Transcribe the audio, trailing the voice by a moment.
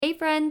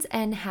friends,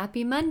 and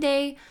happy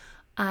Monday.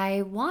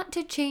 I want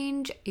to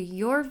change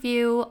your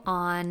view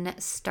on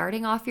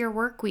starting off your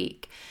work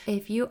week.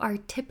 If you are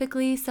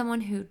typically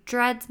someone who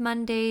dreads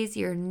Mondays,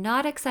 you're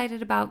not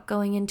excited about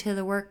going into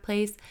the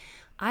workplace,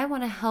 I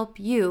want to help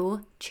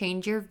you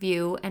change your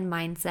view and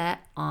mindset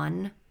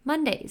on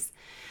Mondays.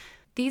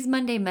 These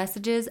Monday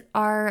messages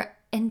are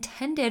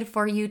intended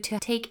for you to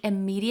take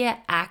immediate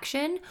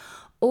action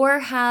or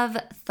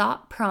have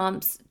thought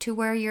prompts to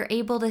where you're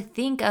able to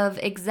think of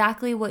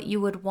exactly what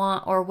you would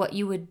want or what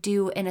you would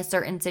do in a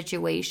certain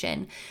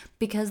situation.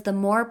 Because the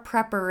more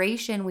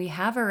preparation we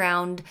have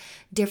around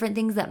different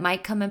things that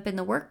might come up in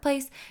the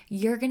workplace,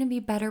 you're going to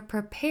be better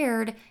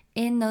prepared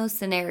in those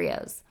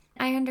scenarios.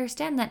 I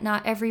understand that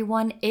not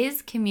everyone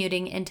is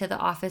commuting into the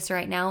office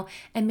right now,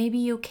 and maybe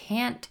you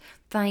can't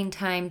find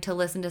time to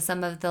listen to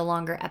some of the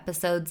longer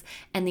episodes,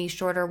 and these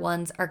shorter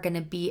ones are going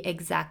to be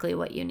exactly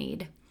what you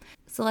need.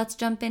 So let's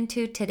jump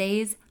into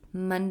today's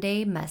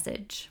Monday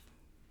message.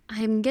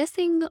 I'm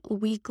guessing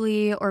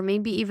weekly or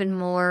maybe even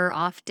more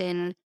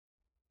often,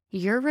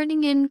 you're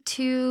running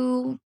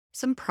into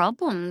some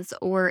problems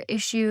or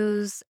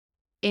issues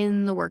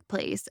in the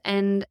workplace.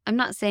 And I'm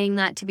not saying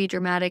that to be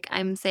dramatic.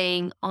 I'm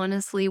saying,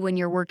 honestly, when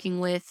you're working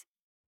with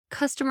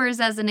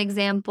customers, as an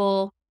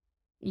example,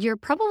 you're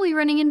probably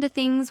running into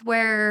things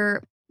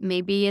where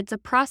maybe it's a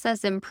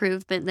process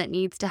improvement that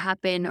needs to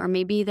happen, or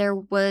maybe there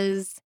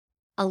was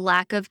a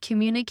lack of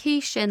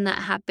communication that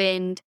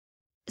happened.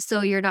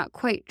 So you're not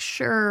quite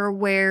sure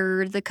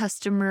where the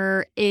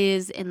customer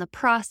is in the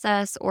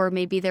process, or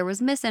maybe there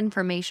was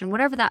misinformation,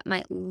 whatever that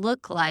might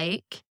look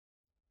like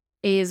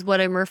is what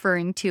I'm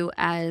referring to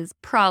as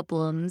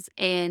problems.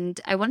 And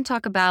I want to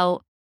talk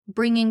about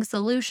bringing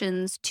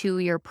solutions to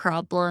your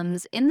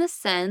problems in the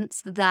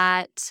sense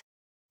that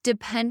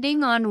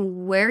depending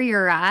on where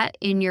you're at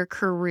in your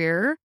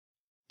career,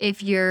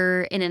 if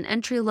you're in an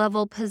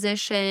entry-level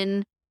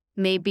position,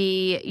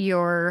 maybe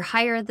you're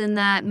higher than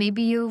that,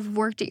 maybe you've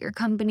worked at your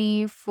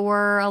company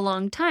for a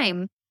long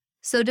time.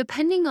 So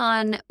depending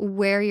on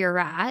where you're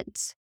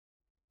at,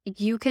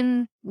 you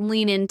can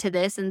lean into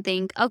this and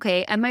think,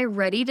 okay, am I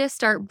ready to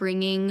start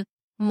bringing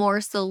more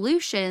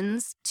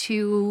solutions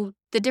to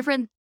the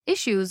different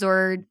issues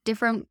or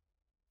different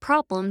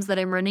problems that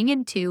I'm running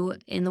into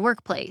in the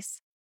workplace?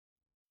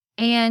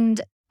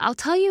 And I'll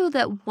tell you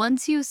that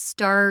once you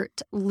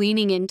start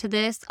leaning into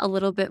this a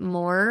little bit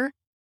more,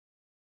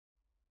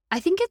 I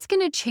think it's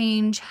going to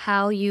change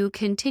how you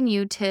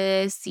continue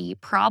to see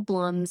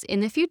problems in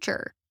the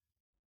future.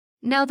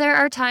 Now, there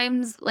are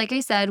times, like I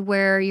said,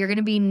 where you're going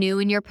to be new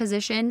in your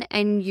position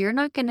and you're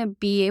not going to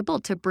be able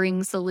to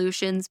bring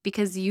solutions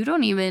because you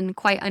don't even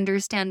quite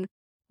understand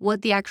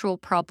what the actual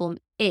problem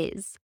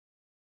is.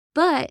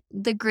 But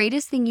the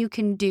greatest thing you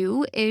can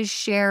do is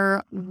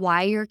share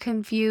why you're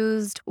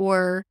confused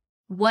or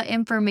what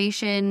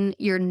information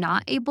you're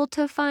not able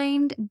to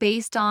find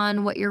based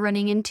on what you're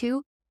running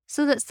into,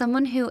 so that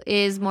someone who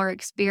is more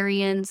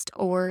experienced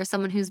or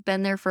someone who's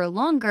been there for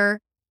longer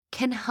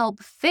can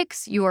help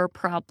fix your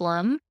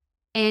problem.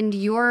 And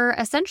you're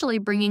essentially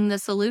bringing the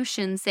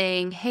solution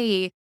saying,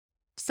 hey,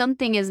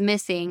 something is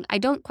missing. I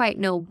don't quite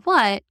know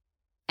what,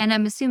 and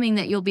I'm assuming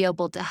that you'll be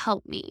able to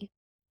help me.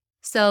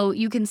 So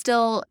you can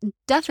still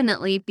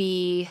definitely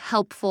be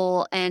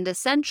helpful and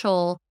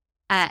essential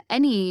at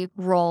any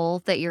role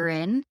that you're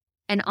in.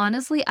 And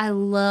honestly, I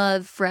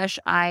love fresh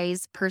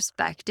eyes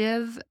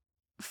perspective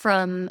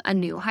from a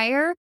new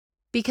hire,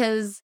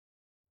 because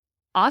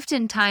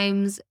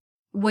oftentimes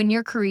when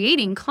you're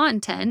creating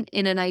content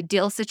in an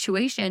ideal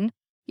situation,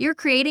 you're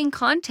creating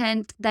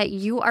content that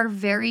you are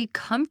very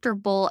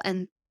comfortable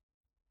and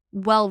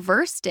well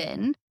versed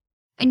in.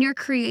 And you're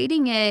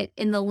creating it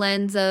in the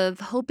lens of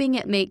hoping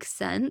it makes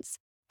sense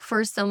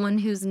for someone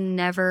who's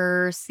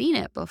never seen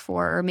it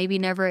before or maybe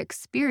never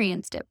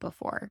experienced it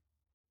before.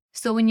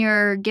 So when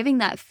you're giving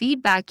that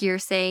feedback, you're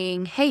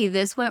saying, hey,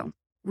 this went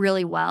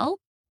really well,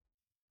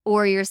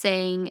 or you're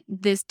saying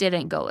this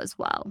didn't go as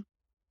well.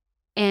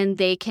 And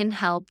they can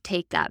help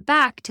take that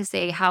back to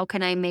say, how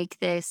can I make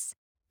this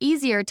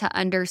easier to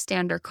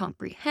understand or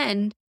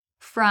comprehend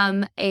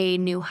from a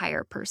new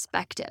hire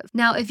perspective?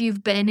 Now, if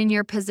you've been in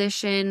your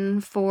position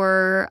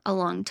for a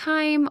long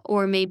time,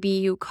 or maybe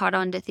you caught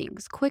on to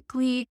things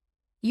quickly,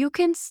 you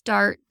can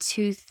start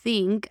to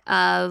think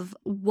of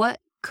what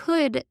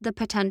could the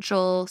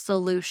potential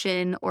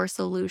solution or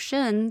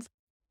solutions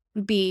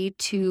be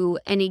to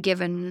any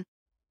given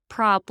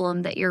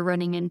problem that you're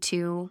running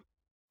into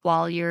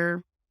while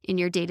you're in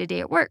your day-to-day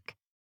at work.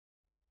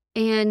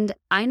 And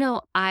I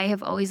know I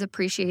have always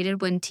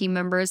appreciated when team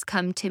members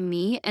come to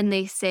me and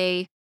they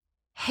say,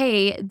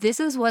 hey, this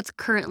is what's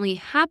currently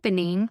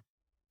happening.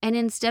 And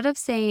instead of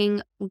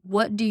saying,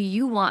 what do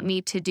you want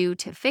me to do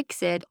to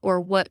fix it? Or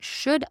what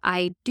should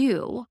I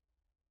do?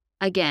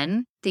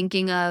 Again,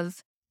 thinking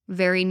of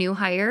very new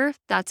hire,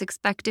 that's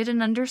expected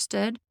and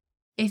understood.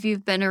 If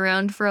you've been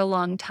around for a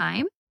long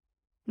time,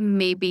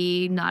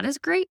 maybe not as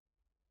great.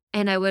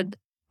 And I would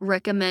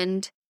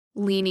recommend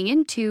leaning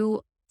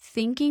into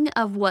thinking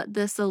of what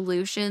the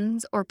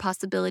solutions or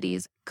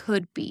possibilities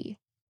could be.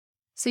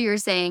 So you're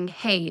saying,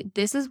 hey,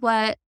 this is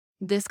what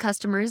this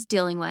customer is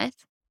dealing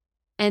with,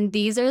 and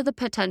these are the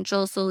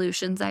potential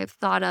solutions I've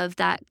thought of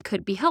that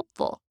could be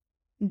helpful.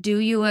 Do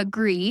you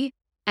agree?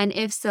 And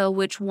if so,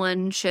 which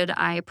one should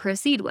I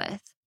proceed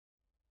with?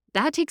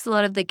 That takes a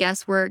lot of the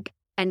guesswork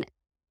and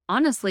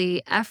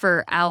honestly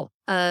effort out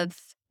of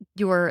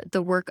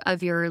the work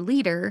of your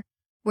leader,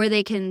 where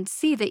they can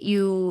see that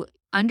you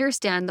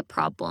understand the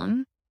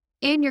problem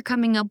and you're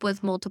coming up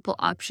with multiple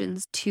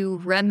options to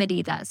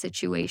remedy that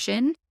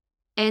situation.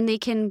 And they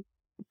can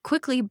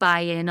quickly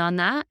buy in on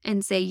that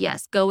and say,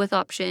 yes, go with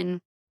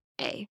option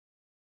A.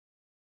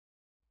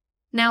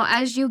 Now,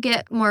 as you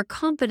get more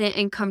confident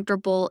and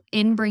comfortable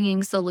in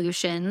bringing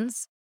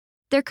solutions,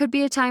 there could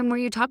be a time where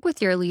you talk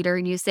with your leader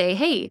and you say,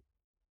 hey,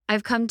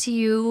 I've come to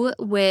you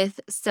with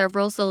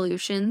several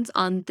solutions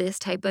on this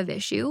type of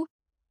issue.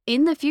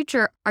 In the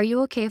future, are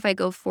you okay if I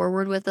go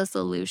forward with a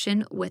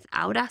solution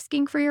without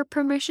asking for your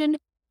permission?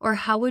 Or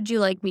how would you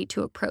like me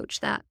to approach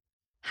that?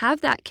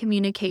 Have that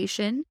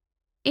communication,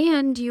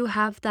 and you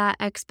have that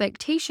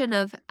expectation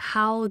of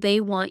how they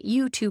want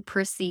you to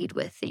proceed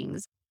with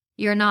things.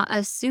 You're not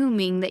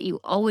assuming that you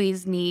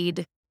always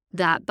need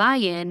that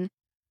buy-in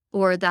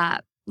or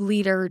that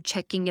leader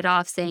checking it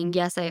off saying,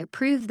 yes, I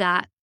approve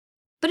that.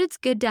 But it's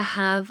good to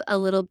have a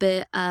little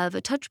bit of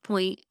a touch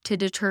point to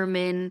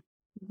determine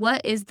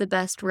what is the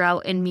best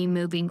route in me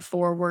moving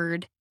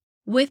forward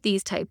with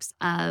these types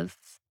of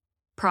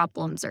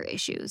problems or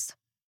issues.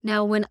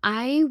 Now, when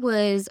I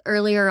was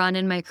earlier on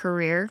in my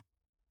career,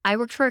 I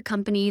worked for a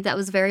company that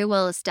was very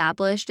well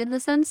established in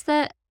the sense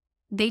that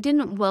they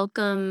didn't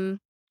welcome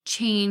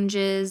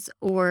changes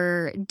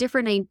or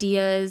different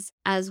ideas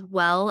as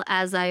well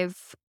as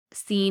I've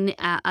seen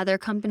at other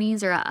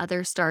companies or at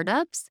other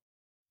startups.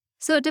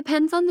 So it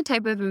depends on the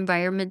type of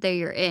environment that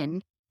you're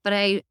in, but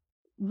I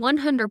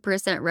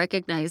 100%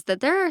 recognize that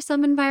there are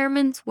some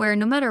environments where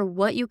no matter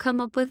what you come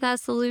up with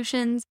as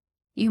solutions,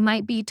 you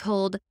might be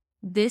told,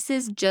 this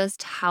is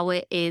just how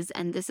it is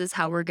and this is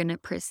how we're going to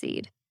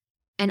proceed.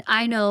 And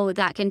I know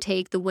that can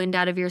take the wind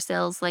out of your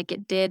sails like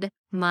it did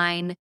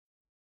mine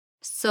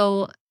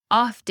so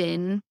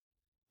often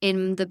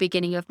in the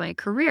beginning of my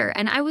career.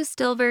 And I was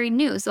still very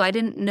new, so I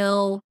didn't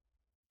know,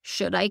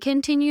 should I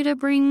continue to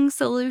bring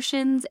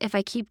solutions if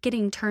I keep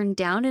getting turned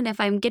down? And if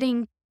I'm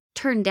getting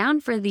turned down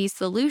for these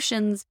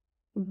solutions,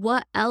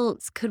 what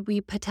else could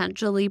we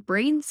potentially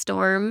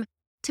brainstorm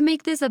to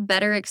make this a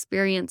better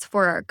experience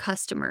for our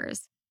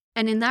customers?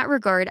 And in that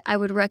regard, I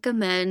would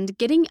recommend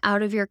getting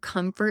out of your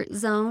comfort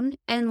zone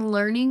and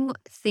learning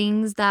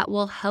things that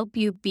will help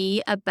you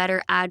be a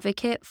better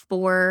advocate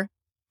for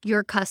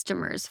your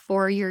customers,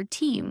 for your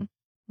team.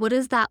 What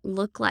does that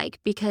look like?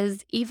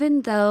 Because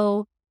even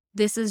though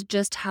this is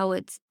just how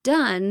it's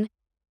done,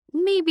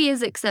 maybe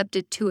is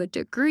accepted to a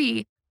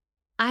degree,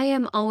 I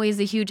am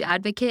always a huge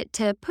advocate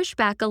to push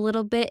back a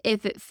little bit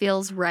if it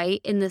feels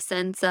right, in the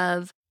sense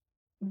of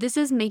this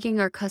is making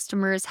our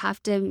customers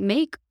have to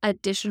make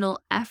additional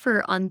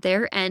effort on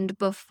their end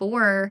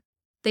before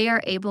they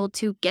are able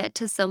to get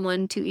to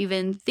someone to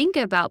even think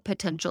about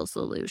potential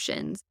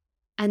solutions.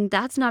 And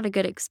that's not a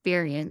good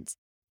experience.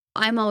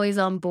 I'm always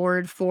on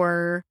board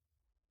for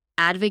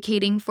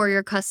advocating for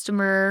your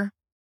customer,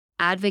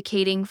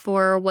 advocating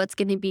for what's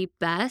going to be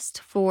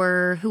best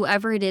for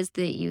whoever it is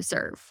that you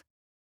serve.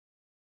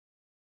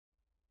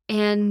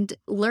 And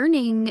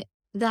learning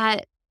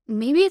that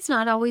maybe it's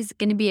not always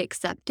going to be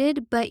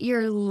accepted, but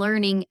you're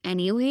learning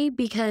anyway,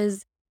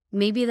 because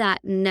maybe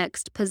that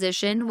next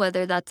position,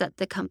 whether that's at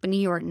the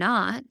company or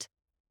not,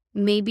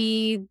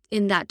 maybe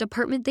in that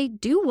department, they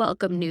do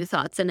welcome new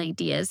thoughts and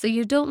ideas. So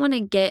you don't want to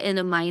get in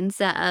a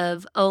mindset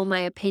of, oh, my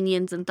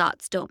opinions and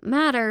thoughts don't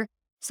matter,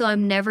 so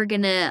I'm never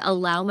going to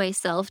allow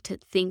myself to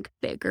think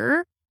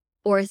bigger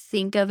or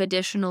think of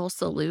additional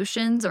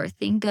solutions or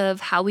think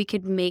of how we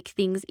could make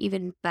things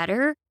even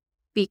better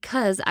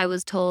because I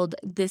was told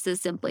this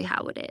is simply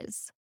how it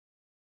is.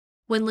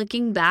 When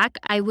looking back,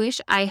 I wish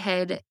I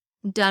had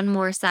done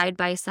more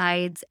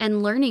side-by-sides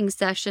and learning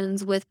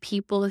sessions with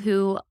people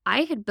who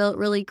I had built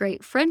really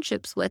great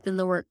friendships with in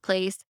the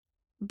workplace,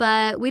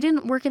 but we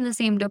didn't work in the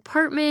same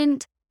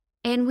department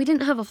and we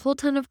didn't have a whole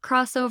ton of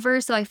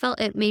crossover, so I felt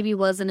it maybe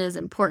wasn't as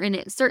important.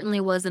 It certainly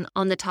wasn't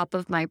on the top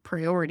of my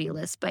priority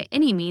list by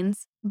any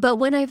means. But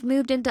when I've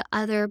moved into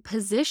other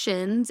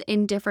positions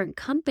in different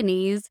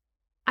companies,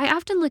 I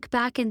often look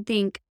back and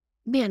think,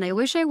 man, I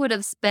wish I would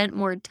have spent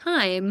more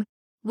time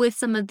with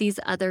some of these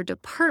other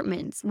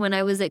departments when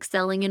I was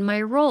excelling in my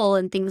role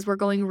and things were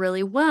going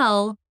really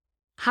well.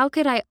 How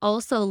could I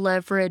also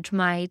leverage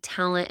my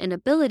talent and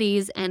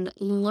abilities and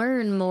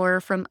learn more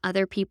from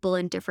other people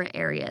in different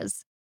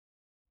areas?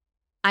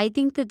 I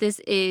think that this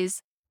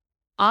is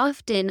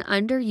often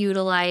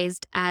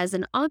underutilized as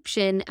an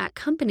option at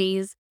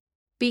companies,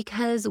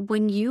 because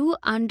when you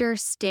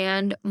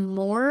understand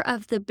more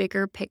of the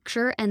bigger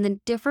picture and the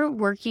different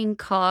working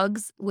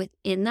cogs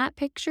within that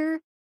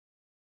picture,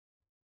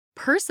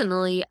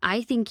 personally,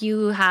 I think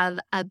you have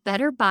a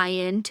better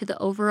buy-in to the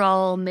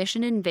overall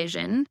mission and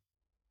vision.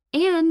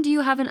 And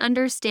you have an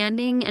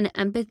understanding and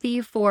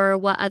empathy for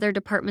what other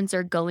departments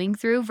are going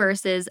through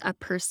versus a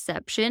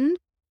perception,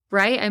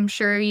 right? I'm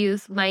sure you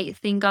might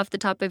think off the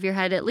top of your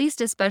head, at least,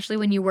 especially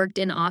when you worked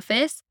in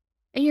office,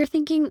 and you're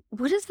thinking,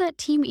 what does that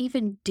team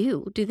even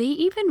do? Do they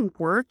even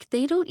work?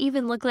 They don't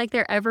even look like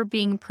they're ever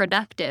being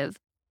productive.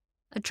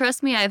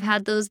 Trust me, I've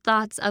had those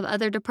thoughts of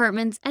other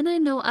departments, and I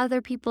know other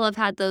people have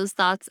had those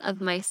thoughts of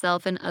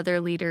myself and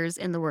other leaders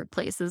in the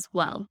workplace as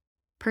well.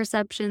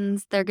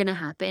 Perceptions, they're going to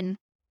happen.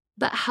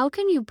 But how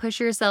can you push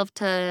yourself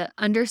to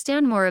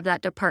understand more of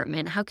that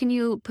department? How can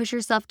you push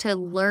yourself to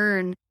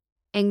learn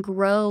and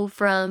grow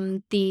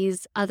from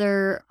these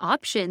other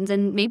options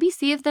and maybe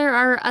see if there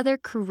are other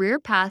career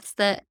paths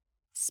that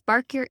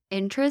spark your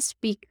interest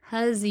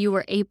because you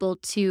were able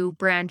to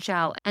branch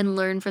out and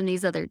learn from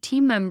these other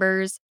team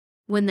members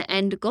when the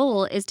end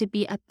goal is to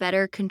be a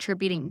better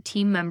contributing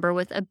team member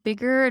with a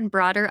bigger and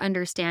broader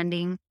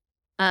understanding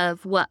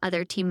of what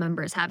other team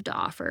members have to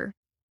offer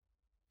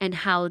and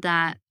how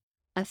that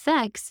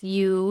affects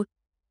you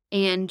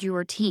and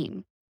your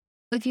team.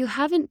 If you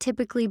haven't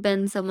typically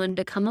been someone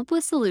to come up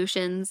with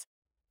solutions,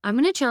 I'm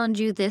going to challenge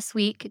you this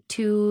week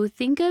to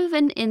think of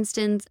an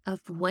instance of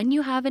when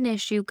you have an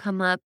issue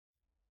come up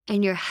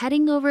and you're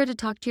heading over to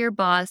talk to your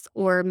boss,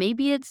 or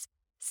maybe it's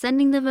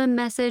sending them a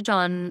message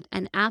on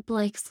an app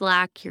like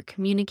Slack, you're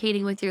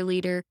communicating with your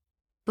leader,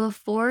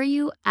 before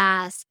you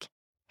ask,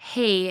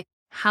 hey,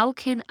 how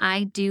can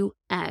I do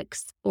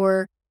X?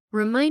 Or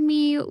remind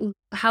me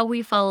how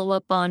we follow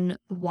up on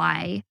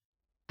Y.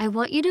 I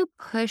want you to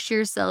push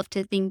yourself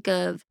to think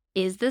of,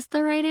 is this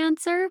the right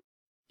answer?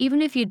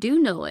 Even if you do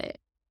know it,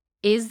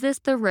 is this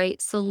the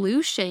right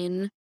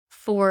solution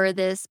for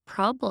this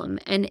problem?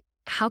 And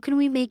how can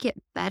we make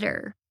it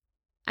better?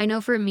 I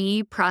know for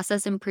me,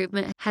 process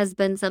improvement has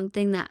been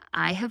something that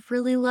I have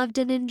really loved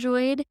and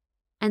enjoyed.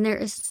 And there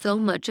is so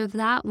much of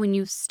that when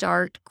you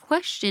start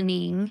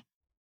questioning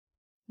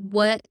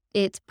what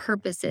its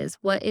purpose is.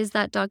 What is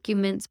that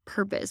document's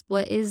purpose?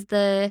 What is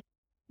the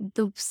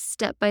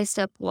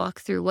step-by-step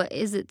walkthrough? What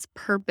is its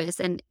purpose?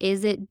 And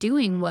is it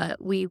doing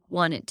what we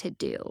want it to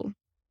do?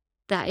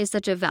 That is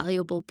such a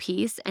valuable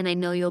piece. And I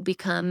know you'll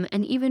become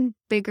an even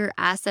bigger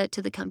asset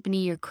to the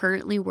company you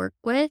currently work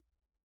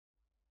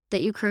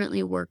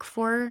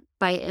for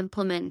by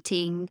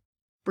implementing,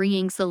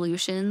 bringing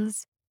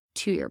solutions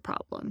to your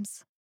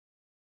problems.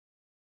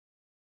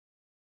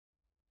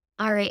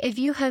 All right, if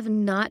you have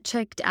not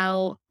checked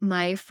out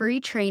my free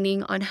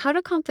training on how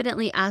to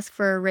confidently ask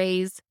for a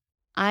raise,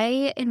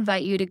 I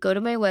invite you to go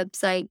to my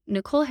website,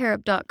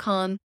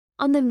 NicoleHarrop.com.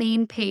 On the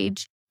main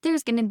page,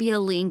 there's going to be a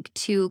link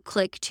to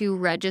click to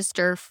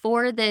register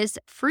for this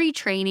free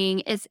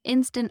training. It's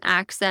instant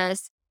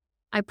access.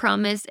 I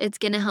promise it's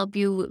going to help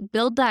you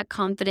build that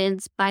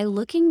confidence by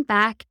looking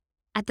back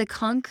at the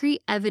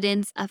concrete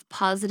evidence of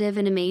positive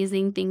and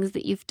amazing things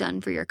that you've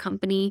done for your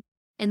company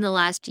in the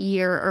last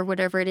year or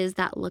whatever it is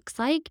that looks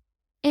like,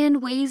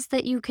 and ways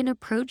that you can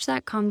approach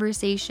that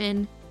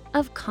conversation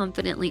of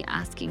confidently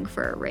asking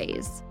for a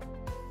raise.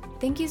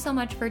 Thank you so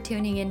much for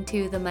tuning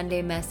into the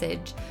Monday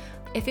Message.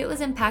 If it was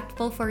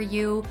impactful for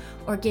you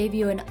or gave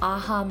you an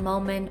aha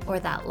moment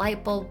or that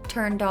light bulb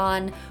turned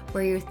on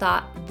where you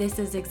thought, this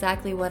is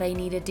exactly what I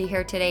needed to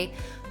hear today,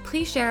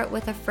 please share it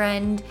with a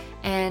friend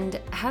and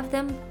have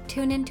them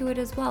tune into it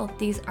as well.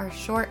 These are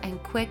short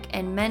and quick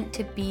and meant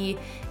to be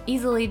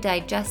easily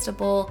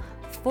digestible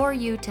for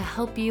you to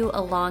help you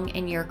along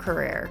in your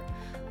career.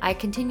 I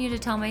continue to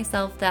tell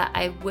myself that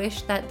I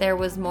wish that there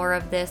was more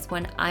of this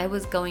when I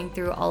was going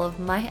through all of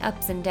my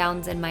ups and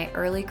downs in my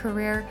early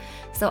career.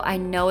 So I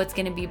know it's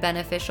going to be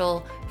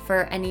beneficial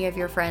for any of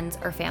your friends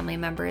or family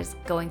members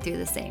going through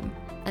the same.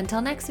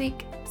 Until next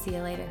week, see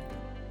you later.